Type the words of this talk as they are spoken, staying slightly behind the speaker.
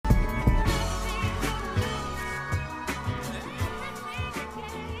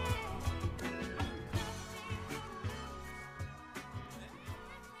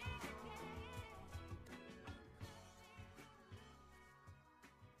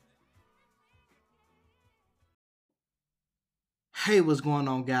Hey, what's going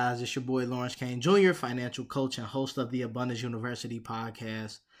on, guys? It's your boy Lawrence Kane Jr., financial coach and host of the Abundance University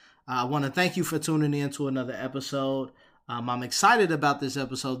podcast. I want to thank you for tuning in to another episode. I'm excited about this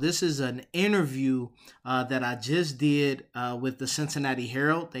episode. This is an interview that I just did with the Cincinnati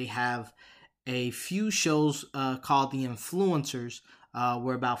Herald. They have a few shows called The Influencers,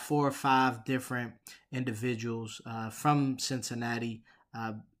 where about 4 or 5 different individuals from Cincinnati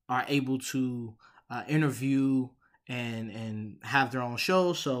are able to interview and have their own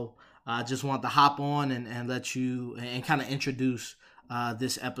show. So I just want to hop on and let you and kind of introduce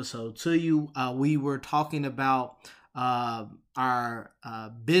this episode to you. We were talking about our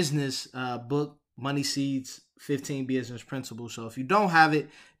business book, Money Seeds, 15 Business Principles. So if you don't have it,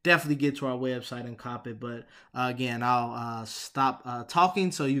 definitely get to our website and cop it. But again, I'll stop talking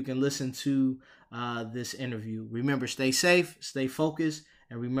so you can listen to this interview. Remember, stay safe, stay focused,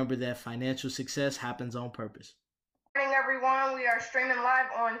 and remember that financial success happens on purpose. Good morning, everyone. We are streaming live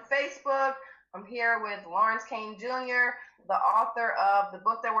on Facebook. I'm here with Lawrence Kane Jr., the author of the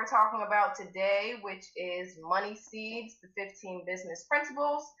book that we're talking about today, which is Money Seeds, the 15 Business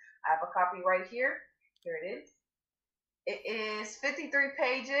Principles. I have a copy right here. Here it is. It is 53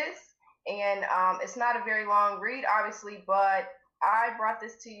 pages, and it's not a very long read, obviously, but I brought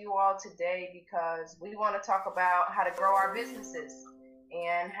this to you all today because we want to talk about how to grow our businesses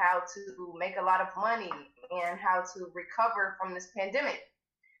and how to make a lot of money and how to recover from this pandemic.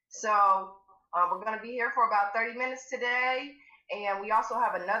 So we're going to be here for about 30 minutes today. And we also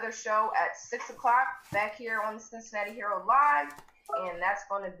have another show at 6 o'clock back here on the Cincinnati Herald Live. And that's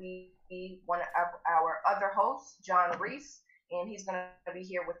going to be one of our other hosts, John Reese. And he's going to be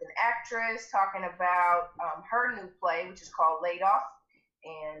here with an actress talking about her new play, which is called Laid Off.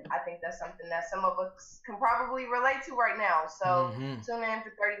 And I think that's something that some of us can probably relate to right now. So tune in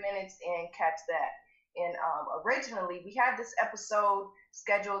for 30 minutes and catch that. And originally, we had this episode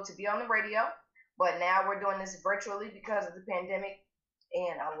scheduled to be on the radio, but now we're doing this virtually because of the pandemic.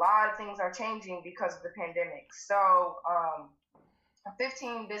 And a lot of things are changing because of the pandemic. So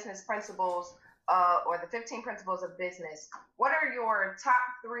 15 business principles or the 15 principles of business. What are your top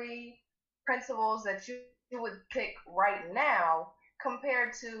 3 principles that you would pick right now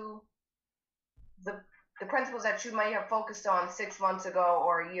compared to the principles that you may have focused on 6 months ago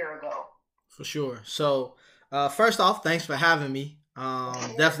or a year ago? For sure. So first off, thanks for having me.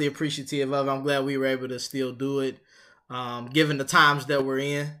 Definitely appreciative of it. I'm glad we were able to still do it, given the times that we're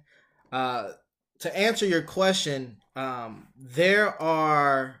in. To answer your question, there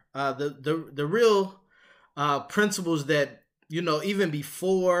are the real principles that, you know, even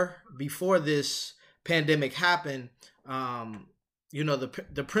before this pandemic happened, you know,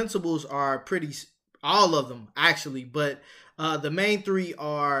 the principles are pretty, all of them actually, but the main 3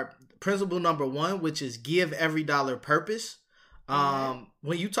 are principle number 1, which is give every dollar purpose. When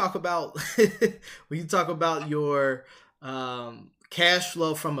you talk about your cash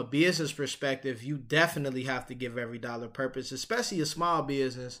flow from a business perspective, you definitely have to give every dollar purpose, especially a small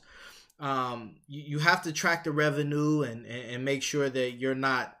business. You have to track the revenue and make sure that you're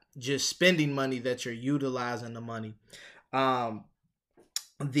not just spending money, that you're utilizing the money.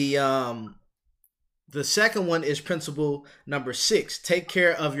 The second one is principle number 6. Take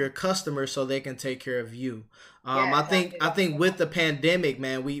care of your customers so they can take care of you. I think with the pandemic,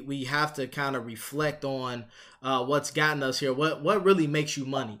 man, we have to kind of reflect on what's gotten us here. What really makes you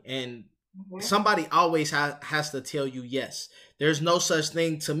money? And somebody always has to tell you yes. There's no such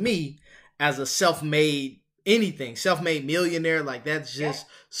thing to me as a self-made millionaire. Like, that's just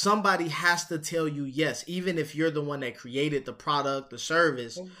somebody has to tell you yes, even if you're the one that created the product, the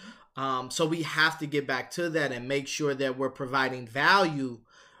service. So we have to get back to that and make sure that we're providing value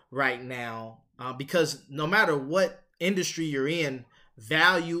right now, because no matter what industry you're in,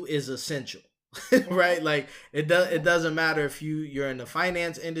 value is essential, right? Like it doesn't matter if you're in the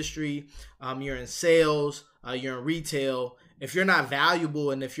finance industry, you're in sales, you're in retail. If you're not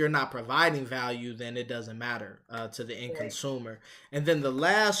valuable and if you're not providing value, then it doesn't matter to the end consumer. And then the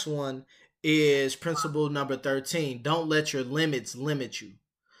last one is principle number 13. Don't let your limits limit you.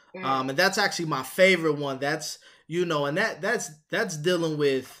 And that's actually my favorite one. That's, you know, and that's dealing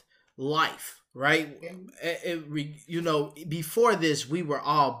with life, right? You know, before this, we were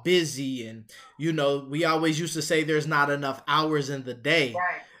all busy, and, you know, we always used to say there's not enough hours in the day.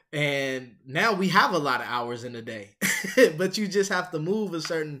 Right. And now we have a lot of hours in a day, but you just have to move a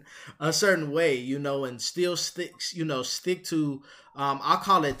certain way, you know, and still stick to, I'll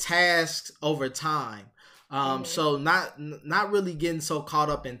call it tasks over time. So not really getting so caught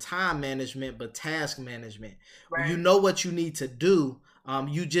up in time management, but task management. Right. You know what you need to do.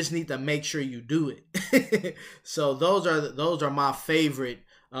 You just need to make sure you do it. So those are my favorite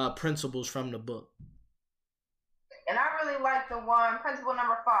principles from the book. And I really like the one, principle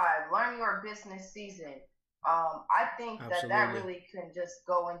number 5, learn your business season. I think that really can just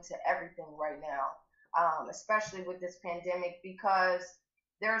go into everything right now, especially with this pandemic, because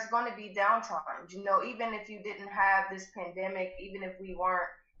there's going to be downtimes. Even if you didn't have this pandemic, even if we weren't,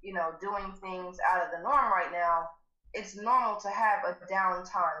 doing things out of the norm right now, it's normal to have a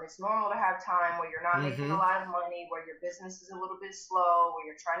downtime. It's normal to have time where you're not making a lot of money, where your business is a little bit slow, where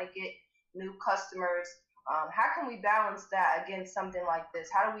you're trying to get new customers. How can we balance that against something like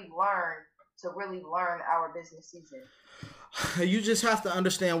this? How do we learn to really learn our business season? You just have to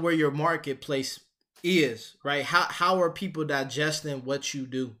understand where your marketplace is, right? How are people digesting what you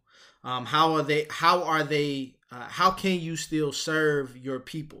do? How can you still serve your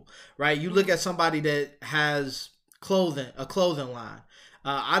people, right? You look at somebody that has a clothing line.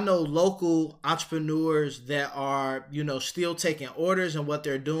 I know local entrepreneurs that are, still taking orders, and what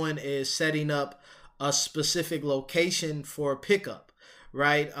they're doing is setting up a specific location for pickup,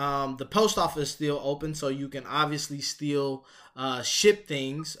 right? The post office is still open, so you can obviously still ship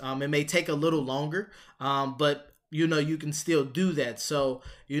things. It may take a little longer, but you can still do that. So,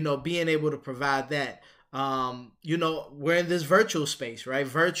 being able to provide that. We're in this virtual space, right?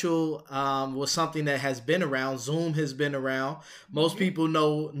 Virtual was something that has been around. Zoom has been around. Most people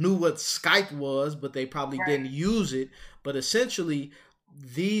knew what Skype was, but they probably didn't use it. But essentially,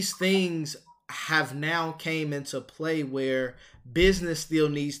 these things have now came into play where business still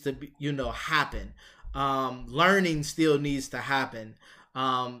needs to be, happen. Learning still needs to happen.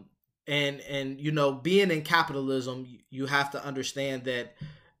 And being in capitalism, you have to understand that,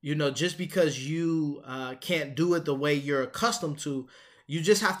 just because you can't do it the way you're accustomed to, you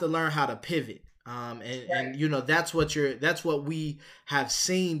just have to learn how to pivot. And that's what we have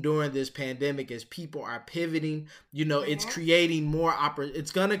seen during this pandemic is people are pivoting. It's creating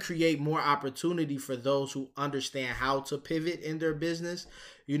it's going to create more opportunity for those who understand how to pivot in their business.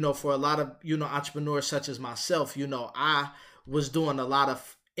 For a lot of, entrepreneurs such as myself, I was doing a lot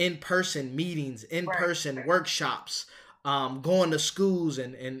of in-person meetings, in-person workshops, going to schools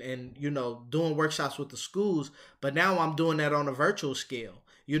and doing workshops with the schools. But now I'm doing that on a virtual scale.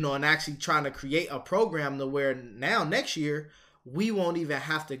 And actually trying to create a program to where now next year we won't even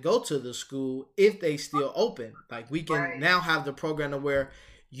have to go to the school if they still open. Like we can now have the program to where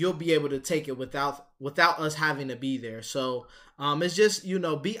you'll be able to take it without us having to be there. So it's just,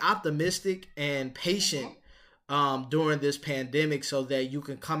 be optimistic and patient during this pandemic so that you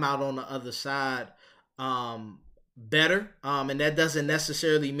can come out on the other side better. And that doesn't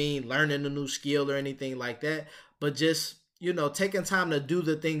necessarily mean learning a new skill or anything like that, but just taking time to do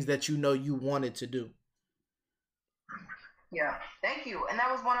the things that you wanted to do. Yeah, thank you. And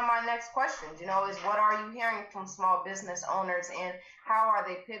that was one of my next questions, is what are you hearing from small business owners and how are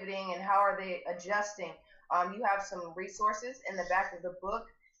they pivoting and how are they adjusting? You have some resources in the back of the book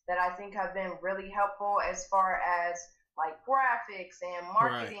that I think have been really helpful as far as like graphics and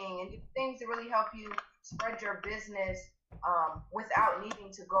marketing and things to really help you spread your business without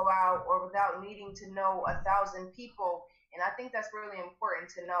needing to go out or without needing to know 1,000 people. And I think that's really important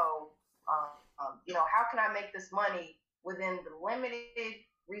to know, how can I make this money within the limited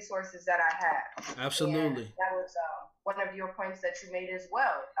resources that I have? Absolutely. And that was one of your points that you made as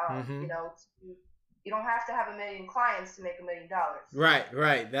well. You don't have to have 1 million clients to make $1 million. Right.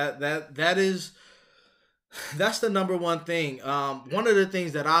 That's the number one thing. One of the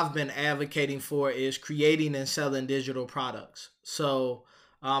things that I've been advocating for is creating and selling digital products. So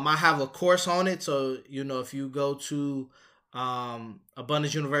I have a course on it. So, if you go to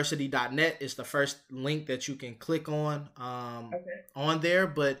abundanceuniversity.net, it's the first link that you can click on there.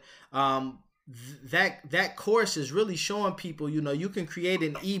 But that course is really showing people, you can create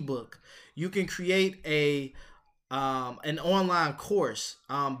an ebook. You can create an online course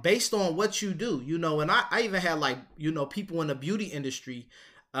based on what you do, and I even had people in the beauty industry,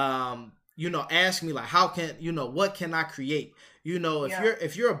 ask me like, how can, what can I create?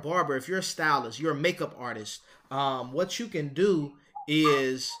 If you're a barber, if you're a stylist, you're a makeup artist, what you can do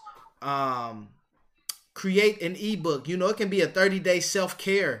is create an ebook. It can be a 30-day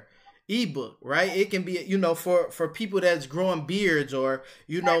self-care ebook, right? It can be, for people that's growing beards or,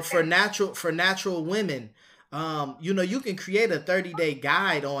 for natural women. You can create a 30-day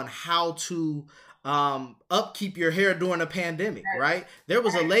guide on how to upkeep your hair during a pandemic, right? There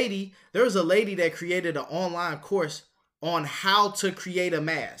was a lady that created an online course on how to create a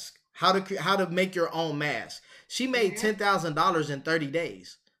mask, how to make your own mask. She made $10,000 in 30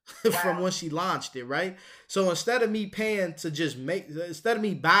 days from when she launched it, right? So instead of me buying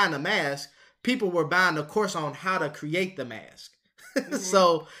a mask, people were buying the course on how to create the mask. Mm-hmm.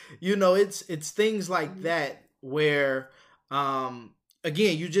 So, it's things like that where,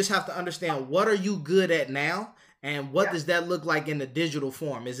 again, you just have to understand, what are you good at now? And what does that look like in the digital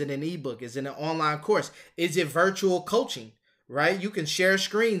form? Is it an ebook? Is it an online course? Is it virtual coaching? Right? You can share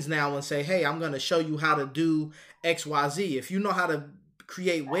screens now and say, hey, I'm going to show you how to do XYZ. If you know how to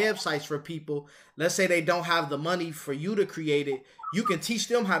create websites for people, let's say they don't have the money for you to create it, you can teach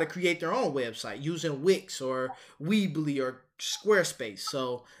them how to create their own website using Wix or Weebly or Squarespace.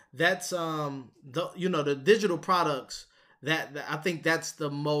 So that's the digital products that I think that's the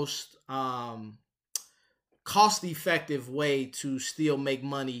most cost effective way to still make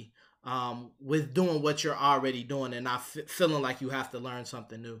money with doing what you're already doing and not feeling like you have to learn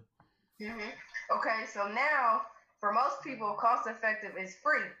something new. Mm-hmm. Okay, so now for most people, cost effective is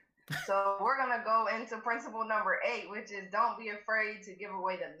free. So we're going to go into principle number 8, which is don't be afraid to give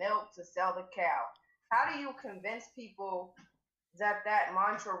away the milk to sell the cow. How do you convince people that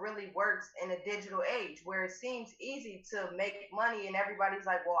mantra really works in a digital age where it seems easy to make money and everybody's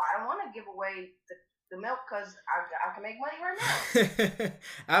like, well, I don't want to give away the milk because I can make money right now.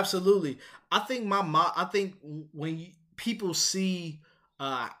 Absolutely. I think when people see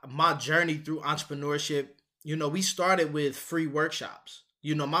my journey through entrepreneurship, we started with free workshops.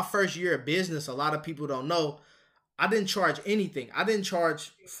 My first year of business, a lot of people don't know, I didn't charge anything. I didn't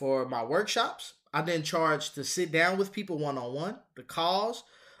charge for my workshops. I didn't charge to sit down with people one-on-one, the calls.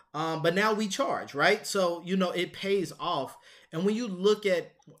 But now we charge, right? So, it pays off. And when you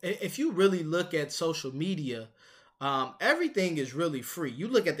if you really look at social media, everything is really free. You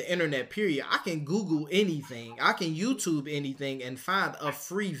look at the internet, period. I can Google anything. I can YouTube anything and find a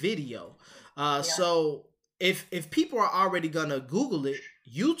free video. So if people are already going to Google it,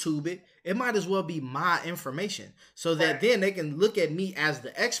 YouTube it, it might as well be my information. So that then they can look at me as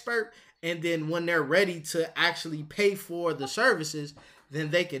the expert. And then when they're ready to actually pay for the services, then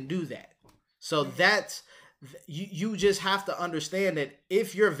they can do that. So that's, you just have to understand that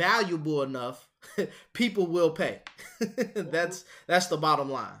if you're valuable enough, people will pay. That's the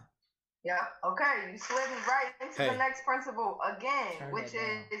bottom line. Yeah. Okay. You slid me right into the next principle again, which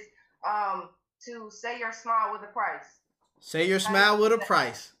is to say your smile with a price. Say your smile with a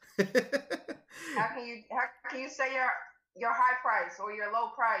price. How can you say your high price or your low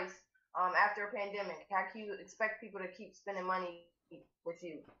price after a pandemic? How can you expect people to keep spending money with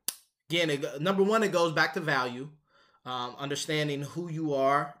you? Again, number one, it goes back to value. Understanding who you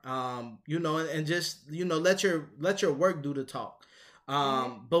are, and just, let your work do the talk.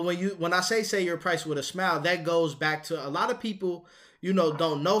 But when I say your price with a smile, that goes back to a lot of people,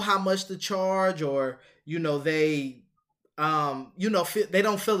 don't know how much to charge, or, they they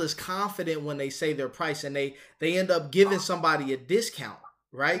don't feel as confident when they say their price, and they end up giving somebody a discount.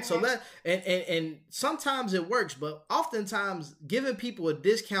 Right. So and sometimes it works, but oftentimes giving people a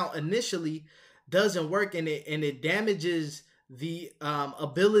discount initially doesn't work, and it damages the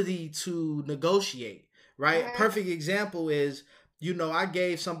ability to negotiate. Right. Perfect example is, I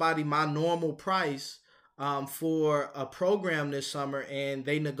gave somebody my normal price for a program this summer, and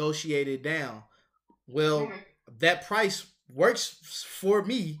they negotiated down. Well, that price works for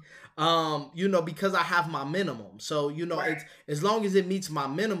me. Because I have my minimum. So, it's, as long as it meets my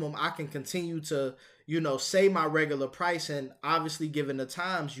minimum, I can continue to, say my regular price. And obviously, given the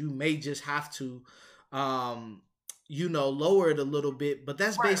times, you may just have to, lower it a little bit. But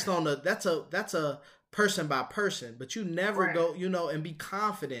that's based on that's a person by person. But you never go, and be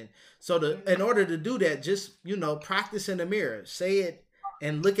confident. So in order to do that, just, practice in the mirror, say it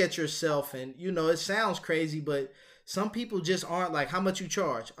and look at yourself. And, it sounds crazy, but some people just aren't like, how much you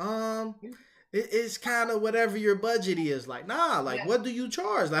charge? It's kind of whatever your budget is. Like, nah, like, what do you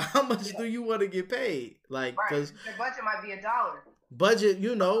charge? Like, how much do you want to get paid? Like, because your budget might be $1. Budget,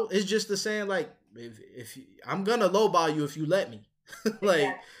 it's just the saying, like, if I'm gonna lowball you if you let me.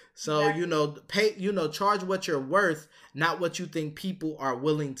 Like, so pay, charge what you're worth, not what you think people are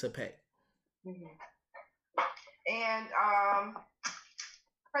willing to pay. And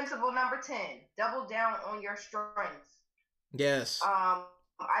principle number 10, double down on your strengths. Yes.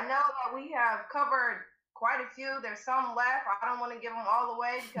 I know that we have covered quite a few. There's some left. I don't want to give them all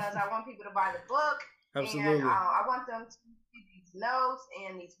away because I want people to buy the book. Absolutely. And I want them to see these notes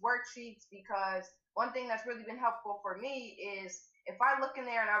and these worksheets, because one thing that's really been helpful for me is if I look in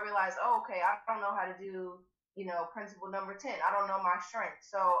there and I realize, oh, okay, I don't know how to do, principle number 10. I don't know my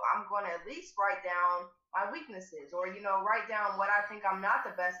strengths. So I'm going to at least write down my weaknesses, or, write down what I think I'm not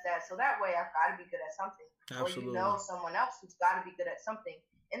the best at. So that way I've got to be good at something. Absolutely. Or someone else who's got to be good at something.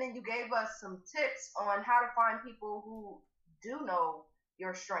 And then you gave us some tips on how to find people who do know,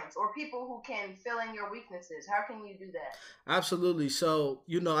 your strengths, or people who can fill in your weaknesses? How can you do that? Absolutely. So,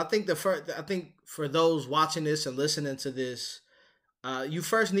 I think for those watching this and listening to this, you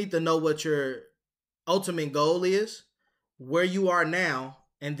first need to know what your ultimate goal is, where you are now,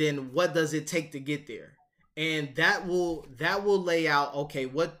 and then what does it take to get there. And that will lay out, okay,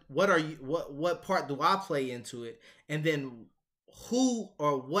 what are you what part do I play into it, and then who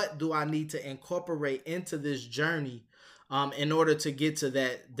or what do I need to incorporate into this journey, in order to get to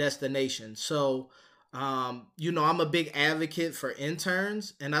that destination. So, I'm a big advocate for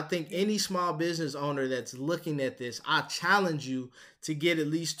interns, and I think any small business owner that's looking at this, I challenge you to get at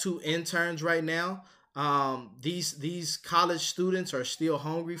least 2 interns right now. These college students are still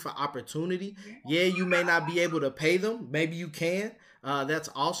hungry for opportunity. Yeah, you may not be able to pay them. Maybe you can. That's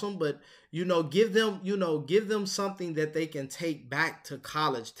awesome, but give them something that they can take back to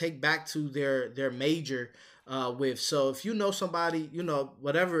college, take back to their major, with. So if you know somebody,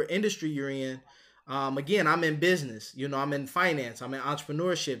 whatever industry you're in, again, I'm in business, I'm in finance, I'm in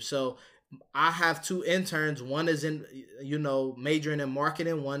entrepreneurship. So I have 2 interns. One is in, majoring in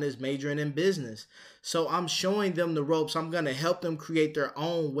marketing. One is majoring in business. So I'm showing them the ropes. I'm going to help them create their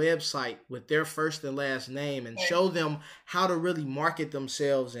own website with their first and last name, and show them how to really market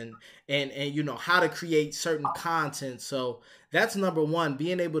themselves, and how to create certain content. So that's number one,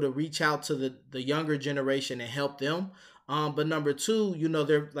 being able to reach out to the younger generation and help them. But number two,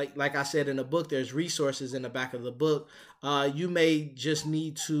 they're like I said in the book, there's resources in the back of the book. You may just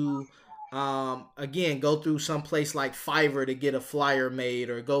need to, again, go through some place like Fiverr to get a flyer made,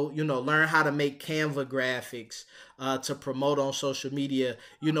 or go, learn how to make Canva graphics, to promote on social media.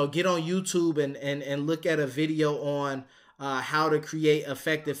 Get on YouTube and look at a video on, how to create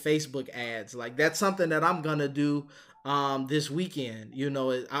effective Facebook ads. Like, that's something that I'm gonna do, this weekend.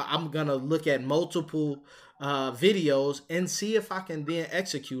 I'm gonna look at multiple videos and see if I can then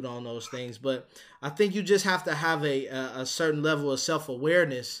execute on those things. But I think you just have to have a certain level of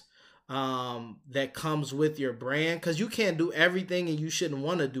self-awareness, that comes with your brand, because you can't do everything, and you shouldn't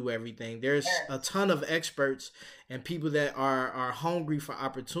want to do everything. There's a ton of experts and people that are hungry for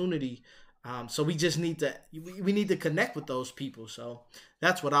opportunity. So we just need to connect with those people. So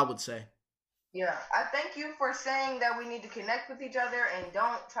that's what I would say. Yeah, I thank you for saying that we need to connect with each other and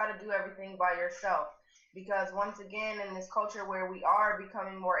don't try to do everything by yourself. Because once again, in this culture where we are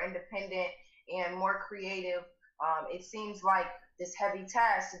becoming more independent and more creative, it seems like this heavy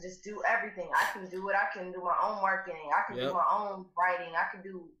task to just do everything. I can do it. I can do my own marketing. I can do my own writing. I can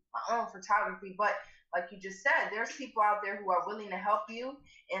do my own photography. But like you just said, there's people out there who are willing to help you.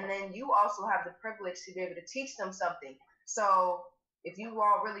 And then you also have the privilege to be able to teach them something. So if you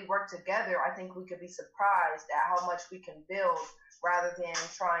all really work together, I think we could be surprised at how much we can build, rather than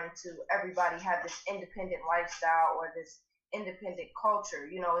trying to everybody have this independent lifestyle or this independent culture.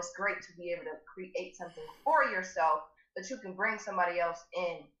 It's great to be able to create something for yourself, but you can bring somebody else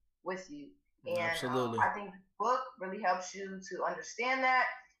in with you. And Absolutely. I think the book really helps you to understand that.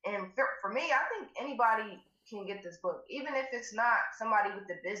 And for me, I think anybody can get this book, even if it's not somebody with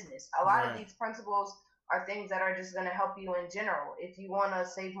the business. A lot of these principles are things that are just going to help you in general. If you want to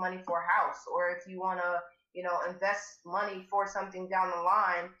save money for a house, or if you want to, invest money for something down the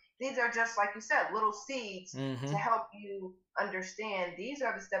line, these are just, like you said, little seeds to help you understand these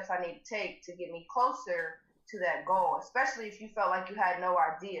are the steps I need to take to get me closer to that goal, especially if you felt like you had no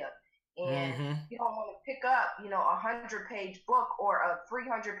idea. And you don't want to pick up, a 100-page book or a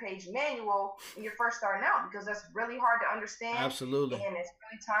 300-page manual when you're first starting out, because that's really hard to understand. Absolutely. And it's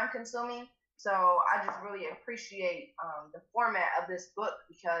really time consuming. So I just really appreciate the format of this book,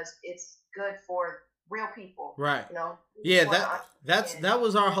 because it's good for real people. Right. Yeah, that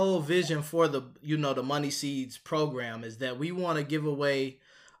was our whole vision for the the Money Seeds program, is that we want to give away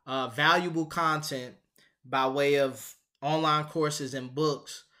valuable content by way of online courses and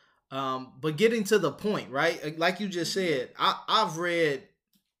books, but getting to the point, right? Like you just said, I've read,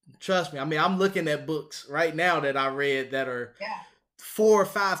 trust me, I mean, I'm looking at books right now that I read that are 4 or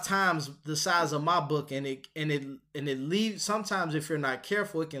 5 times the size of my book, and it leaves, sometimes if you're not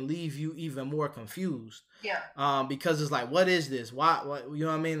careful, it can leave you even more confused. Yeah. Because it's like, what is this? Why? You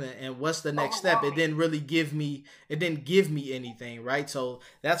know what I mean? And what's the next step? It didn't really give me anything, right? So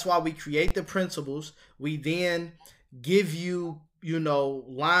that's why we create the principles. We then give you,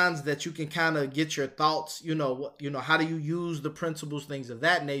 lines that you can kind of get your thoughts, how do you use the principles, things of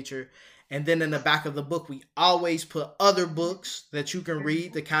that nature. And then in the back of the book, we always put other books that you can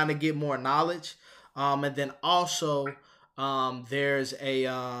read to kind of get more knowledge. And then also, there's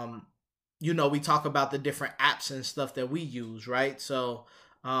a, we talk about the different apps and stuff that we use, right? So,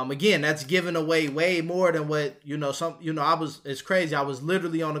 Again, that's giving away way more than what, it's crazy. I was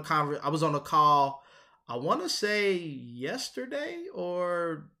literally on I was on a call, I want to say yesterday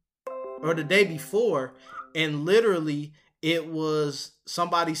or the day before, and literally it was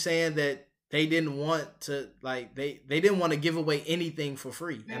somebody saying that they didn't want to, like, they didn't want to give away anything for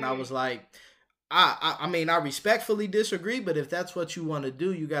free. And I was like, I mean, I respectfully disagree, but if that's what you want to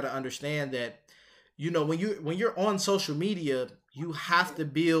do, you got to understand that, when you're on social media, you have to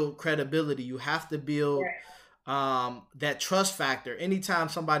build credibility. You have to build that trust factor. Anytime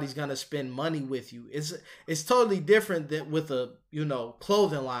somebody's gonna spend money with you, it's totally different than with a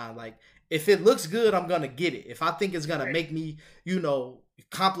clothing line. Like, if it looks good, I'm gonna get it. If I think it's gonna make me,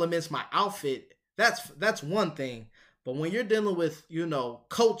 compliments my outfit, that's one thing. But when you're dealing with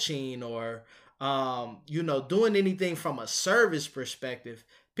coaching or doing anything from a service perspective,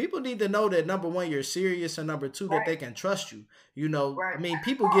 people need to know that, number one, you're serious, and number two, that they can trust you. I mean,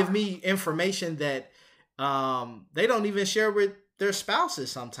 people give me information that they don't even share with their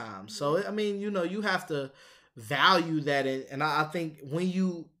spouses sometimes. So, I mean, you have to value that. And I think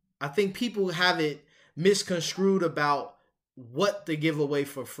I think people have it misconstrued about what to give away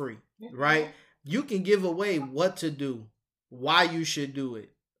for free, right? You can give away what to do, why you should do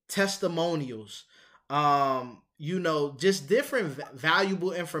it, testimonials, just different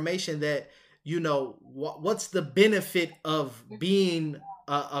valuable information that, what's the benefit of being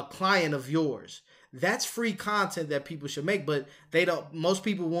a client of yours. That's free content that people should make, but most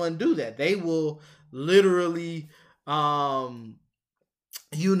people won't do that. They will literally,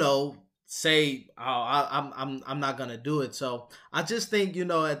 say, oh, I'm not going to do it. So I just think,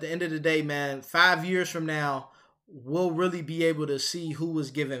 at the end of the day, man, 5 years from now, we'll really be able to see who was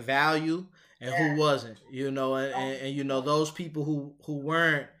giving value and who wasn't, and those people who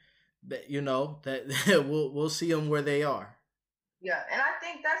weren't, that we'll see them where they are. Yeah, and I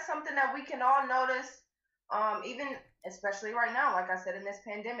think that's something that we can all notice, even especially right now. Like I said, in this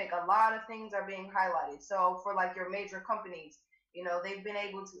pandemic, a lot of things are being highlighted. So for like your major companies, they've been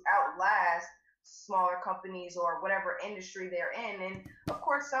able to outlast smaller companies or whatever industry they're in. And of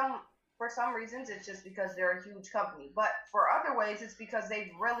course, for some reasons, it's just because they're a huge company. But for other ways, it's because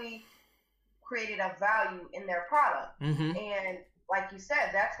they've really created a value in their product. And like you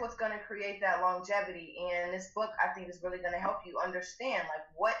said, that's what's going to create that longevity. And this book, I think, is really going to help you understand, like,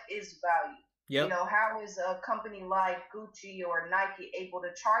 what is value? Yep. How is a company like Gucci or Nike able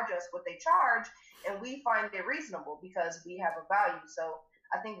to charge us what they charge, and we find it reasonable because we have a value? So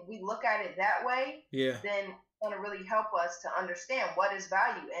I think if we look at it that way, then it's going to really help us to understand what is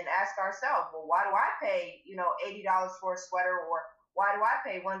value and ask ourselves, well, why do I pay, $80 for a sweater, or why do I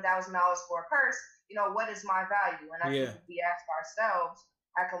pay $1,000 for a purse? What is my value? And I think if we ask ourselves,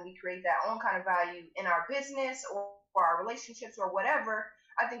 how can we create that own kind of value in our business or our relationships or whatever,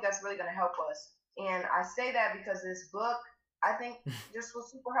 I think that's really going to help us. And I say that because this book, I think, just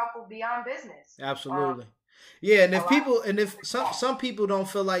was super helpful beyond business. Absolutely. And if some people don't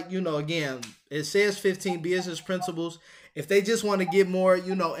feel like, again, it says 15 business principles. If they just want to get more,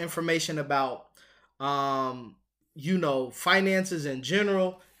 information about, finances in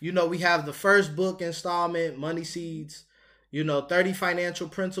general, we have the first book installment, Money Seeds, 30 financial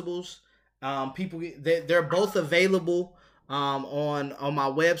principles. They're both available on my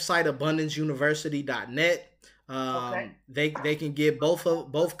website, abundanceuniversity.net. They can get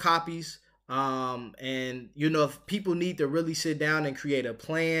both copies. And if people need to really sit down and create a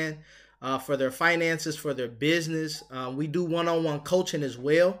plan for their finances, for their business, we do one-on-one coaching as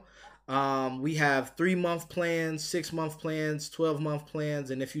well. We have 3-month plans, 6-month plans, 12-month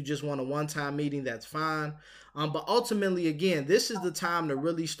plans. And if you just want a one-time meeting, that's fine. But ultimately, again, this is the time to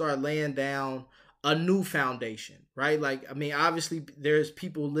really start laying down a new foundation, right? Like, I mean, obviously there's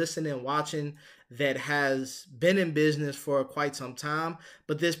people listening and watching that has been in business for quite some time,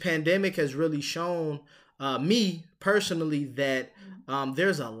 but this pandemic has really shown me personally that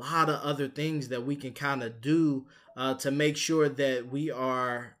there's a lot of other things that we can kind of do to make sure that we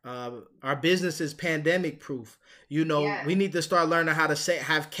are our business is pandemic proof. We need to start learning how to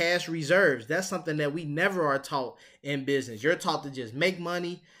have cash reserves. That's something that we never are taught in business. You're taught to just make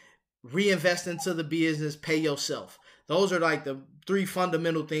money, reinvest into the business, pay yourself. Those are like the 3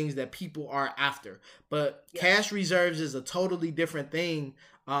 fundamental things that people are after. But cash reserves is a totally different thing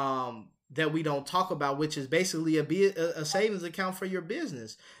that we don't talk about, which is basically a savings account for your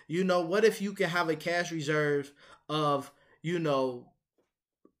business. What if you can have a cash reserve of,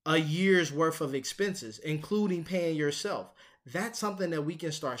 a year's worth of expenses, including paying yourself? That's something that we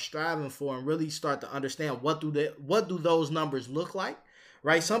can start striving for and really start to understand what do those numbers look like,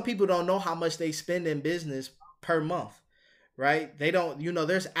 right? Some people don't know how much they spend in business per month, right? They don't,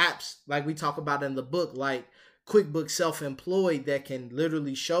 there's apps like we talk about in the book, like QuickBooks Self-Employed, that can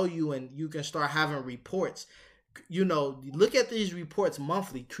literally show you, and you can start having reports. Look at these reports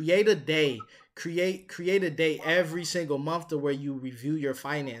monthly. Create a day. Create a day every single month to where you review your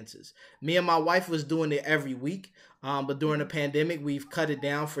finances. Me and my wife was doing it every week. But during the pandemic, we've cut it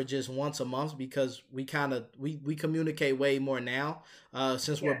down for just once a month because we communicate way more now,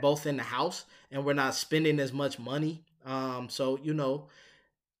 since we're both in the house and we're not spending as much money. So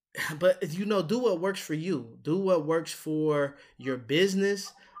but do what works for you. Do what works for your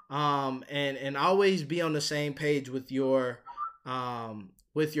business. And always be on the same page with your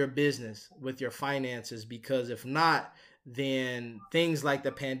business, with your finances, because if not, then things like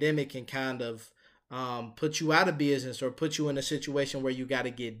the pandemic can kind of put you out of business or put you in a situation where you got to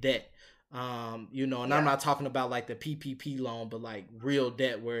get debt. And I'm not talking about like the PPP loan, but like real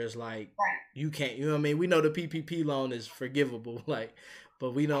debt where it's like you can't, what I mean? We know the PPP loan is forgivable, like,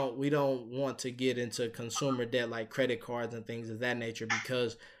 but we don't want to get into consumer debt like credit cards and things of that nature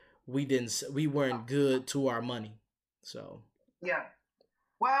because we weren't good to our money. So yeah.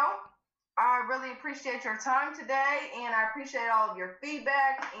 Well, I really appreciate your time today, and I appreciate all of your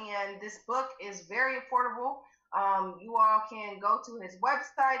feedback. And this book is very affordable. You all can go to his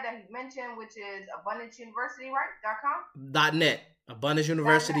website that he mentioned, which is abundanceuniversity, right? .com? .net.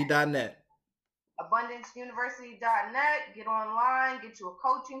 abundanceuniversity.net. abundanceuniversity.net. Get online, get you a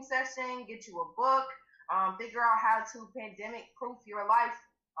coaching session, get you a book, figure out how to pandemic-proof your life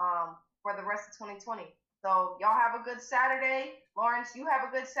for the rest of 2020. So y'all have a good Saturday. Lawrence, you have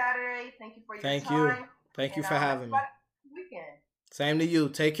a good Saturday. Thank you for your time. Thank you for having me. Weekend. Same to you.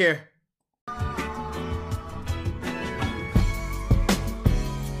 Take care.